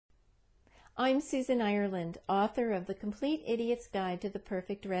I'm Susan Ireland, author of The Complete Idiot's Guide to the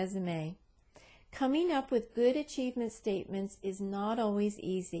Perfect Resume. Coming up with good achievement statements is not always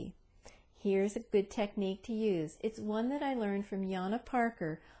easy. Here's a good technique to use. It's one that I learned from Yana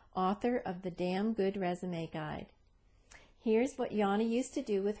Parker, author of The Damn Good Resume Guide. Here's what Yana used to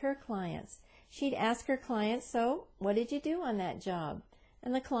do with her clients. She'd ask her clients, "So, what did you do on that job?"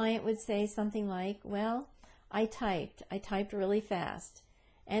 And the client would say something like, "Well, I typed really fast."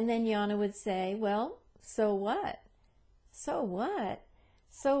 And then Yana would say, "Well, so what?" So what?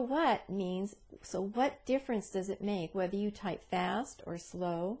 So what means, so what difference does it make whether you type fast or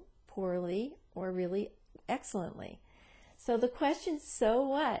slow, poorly, or really excellently? So the question, so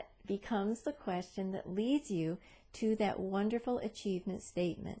what, becomes the question that leads you to that wonderful achievement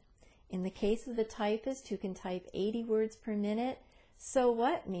statement. In the case of the typist who can type 80 words per minute, so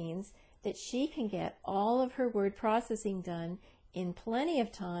what means that she can get all of her word processing done in plenty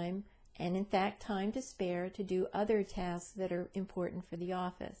of time, and in fact time to spare to do other tasks that are important for the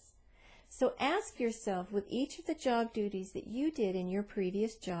office. So ask yourself, with each of the job duties that you did in your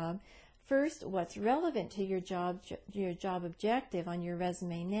previous job, first, what's relevant to your job objective on your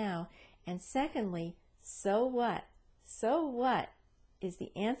resume now, and secondly, so what? So what is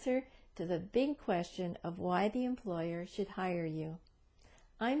the answer to the big question of why the employer should hire you.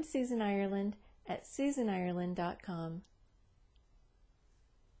 I'm Susan Ireland at susanireland.com.